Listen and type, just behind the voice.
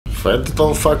Feds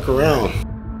don't fuck around.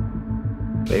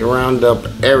 They round up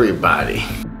everybody.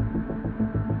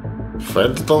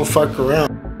 Feds don't fuck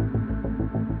around.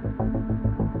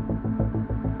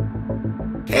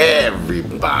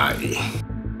 Everybody.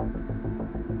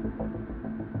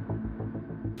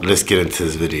 Let's get into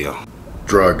this video.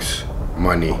 Drugs,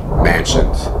 money,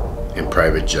 mansions, and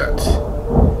private jets.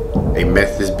 A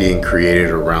myth is being created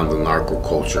around the narco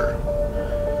culture.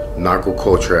 Narco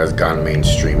culture has gone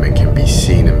mainstream and can be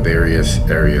seen in various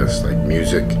areas like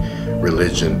music,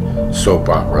 religion, soap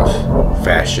operas,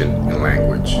 fashion, and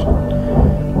language.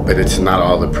 But it's not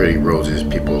all the pretty roses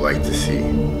people like to see.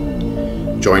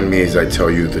 Join me as I tell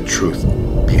you the truth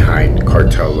behind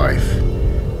cartel life.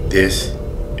 This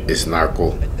is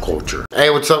narco culture. Hey,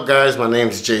 what's up guys? My name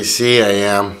is JC. I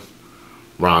am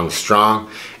Wrong Strong.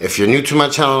 If you're new to my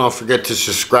channel, don't forget to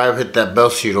subscribe, hit that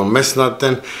bell so you don't miss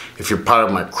nothing. If you're part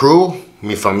of my crew,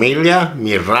 mi familia,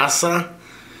 mi raza,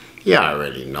 you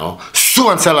already know.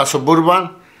 Súbanse a la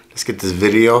suburban. Let's get this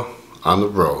video on the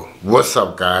road. What's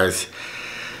up guys?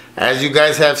 As you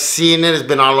guys have seen it, it's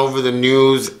been all over the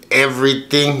news,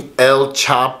 everything. El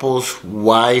Chapo's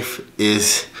wife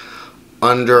is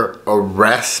under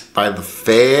arrest by the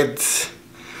feds,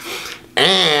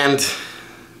 and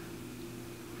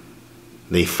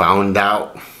they found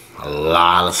out a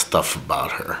lot of stuff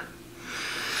about her.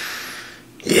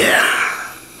 Yeah.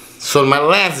 So in my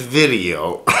last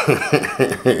video,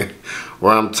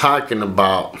 where I'm talking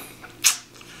about,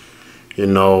 you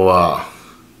know,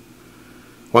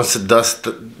 once the dust,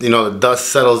 the dust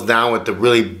settles down with the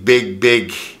really big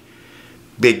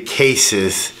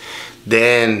cases,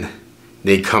 then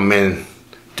they come in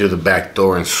through the back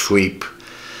door and sweep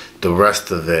the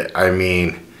rest of it. I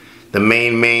mean, the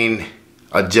main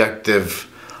objective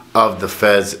of the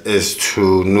feds is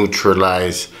to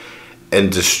neutralize and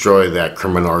destroy that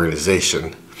criminal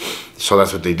organization. So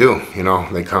that's what they do, you know.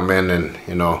 They come in and,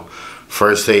 you know,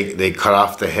 first they cut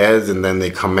off the heads, and then they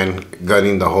come in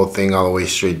gutting the whole thing all the way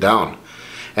straight down.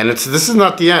 And this is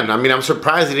not the end. I mean, I'm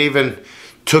surprised it even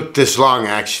took this long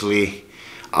actually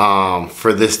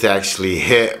for this to actually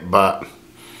hit. But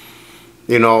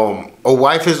you know, a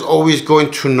wife is always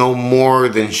going to know more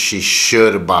than she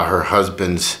should about her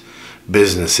husband's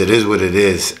business. It is what it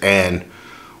is. And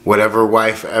whatever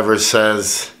wife ever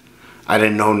says, I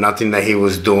didn't know nothing that he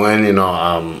was doing, you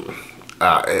know,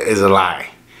 is a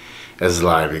lie. Is a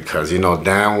lie, because you know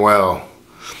damn well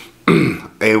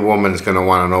a woman's going to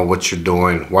want to know what you're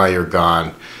doing, why you're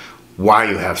gone, why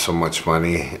you have so much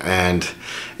money. And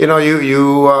you know,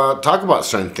 you talk about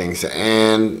certain things,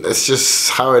 and it's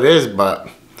just how it is. But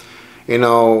you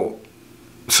know,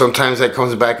 sometimes that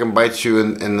comes back and bites you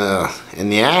in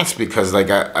the ass, because like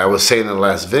I was saying in the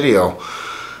last video,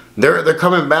 they're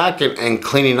coming back and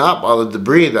cleaning up all the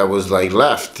debris that was like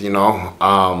left, you know,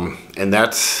 and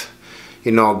that's,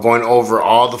 you know, going over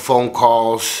all the phone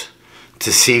calls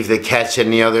to see if they catch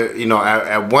any other, you know,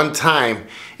 at one time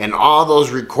in all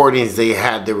those recordings they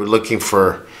had, they were looking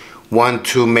for 1,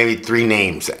 2, maybe 3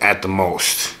 names at the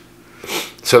most.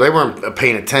 So they weren't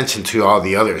paying attention to all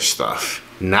the other stuff.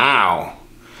 Now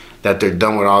that they're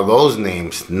done with all those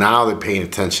names, now they're paying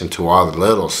attention to all the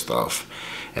little stuff.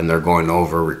 And they're going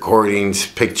over recordings,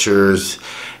 pictures,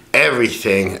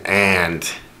 everything, and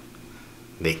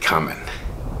they coming.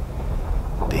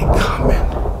 They coming.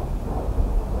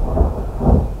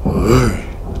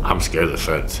 I'm scared of the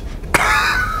feds.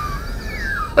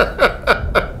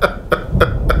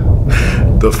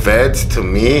 The feds to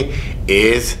me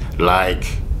is like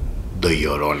the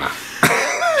Llorona.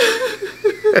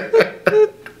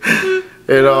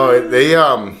 You know,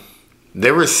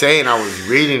 they were saying, I was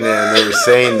reading it, and they were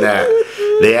saying that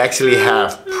they actually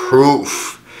have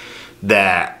proof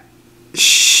that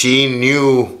she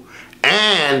knew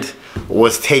and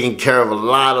was taking care of a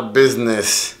lot of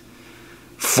business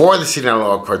for the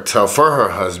Sinaloa cartel, for her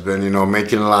husband, you know,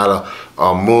 making a lot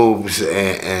of moves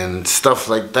and stuff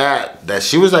like that, that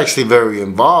she was actually very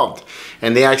involved.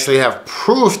 And they actually have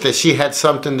proof that she had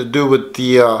something to do with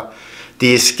the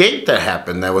escape that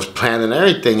happened, that was planned and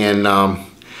everything. And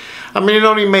I mean, it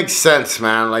only makes sense,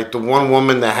 man. Like, the one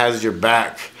woman that has your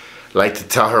back, like, to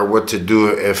tell her what to do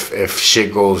if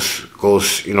shit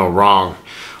goes you know, wrong.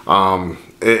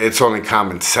 It's only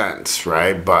common sense,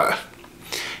 right? But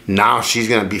now she's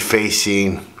gonna be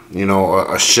facing, you know,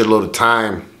 a shitload of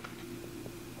time,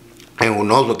 and who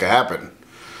knows what could happen.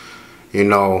 You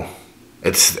know,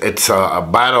 it's a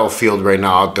battlefield right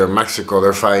now out there in Mexico.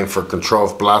 They're fighting for control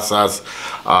of plazas.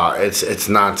 It's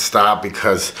non-stop,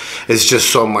 because it's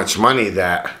just so much money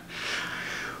that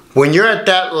when you're at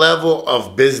that level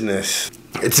of business,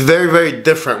 it's very, very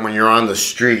different when you're on the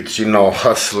streets, you know,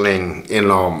 hustling, you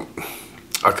know,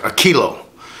 a kilo.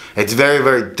 It's very,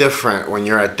 very different when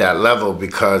you're at that level,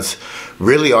 because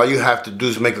really all you have to do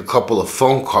is make a couple of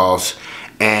phone calls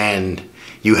and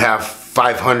you have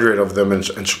 500 of them in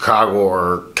Chicago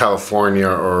or California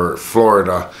or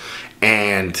Florida,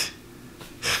 and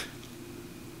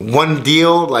one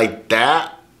deal like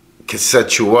that can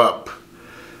set you up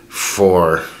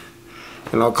for,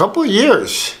 you know, a couple of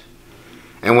years.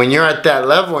 And when you're at that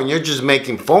level and you're just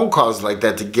making phone calls like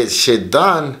that to get shit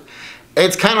done,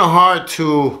 it's kind of hard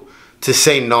to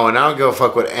say no. And I don't give a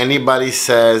fuck what anybody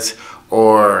says,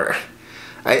 or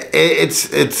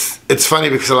it's funny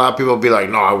because a lot of people will be like,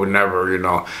 no, I would never, you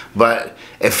know. But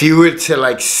if you were to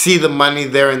like see the money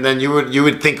there, and then you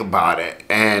would think about it,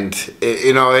 and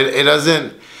you know, it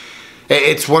doesn't.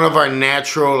 It's one of our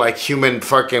natural, like, human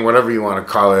fucking, whatever you want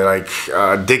to call it, like,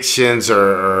 addictions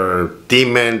or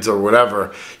demons or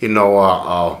whatever, you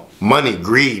know, money,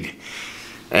 greed.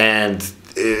 And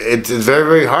it's very,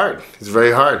 very hard. It's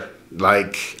very hard.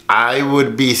 Like, I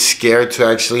would be scared to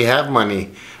actually have money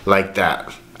like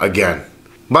that again.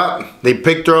 But they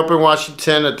picked her up in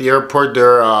Washington at the airport.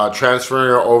 They're transferring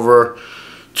her over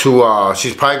to,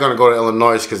 she's probably going to go to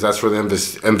Illinois, because that's where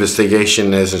the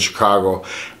investigation is in Chicago.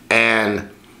 And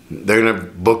they're going to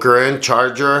book her in,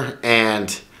 charge her,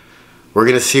 and we're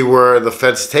going to see where the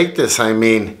feds take this. I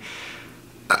mean,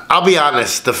 I'll be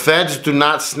honest, the feds do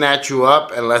not snatch you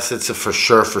up unless it's a for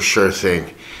sure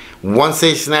thing. Once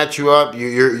they snatch you up,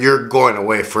 you're going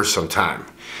away for some time.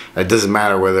 It doesn't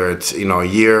matter whether it's, you know, a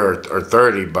year or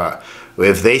 30, but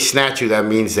if they snatch you, that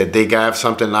means that they have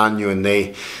something on you, and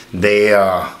they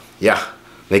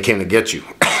came to get you.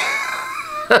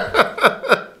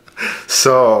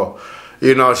 So,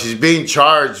 you know, she's being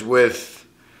charged with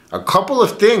a couple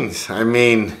of things. I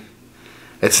mean,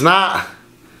 it's not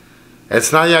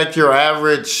like your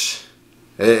average.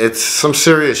 It's some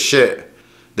serious shit.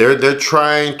 They're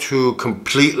trying to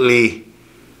completely,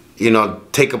 you know,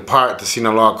 take apart the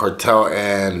Sinaloa cartel,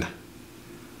 and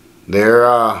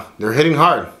they're hitting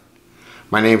hard.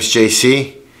 My name's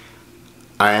JC.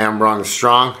 I am wrong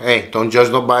strong. Hey, don't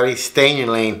judge nobody. Stay in your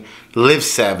lane. Live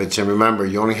savage. And remember,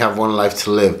 you only have one life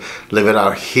to live. Live it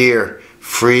out here.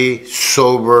 Free,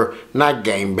 sober, not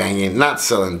gang banging, not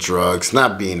selling drugs,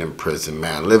 not being in prison,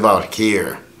 man. Live out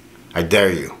here. I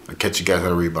dare you. I'll catch you guys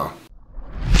on a rebound.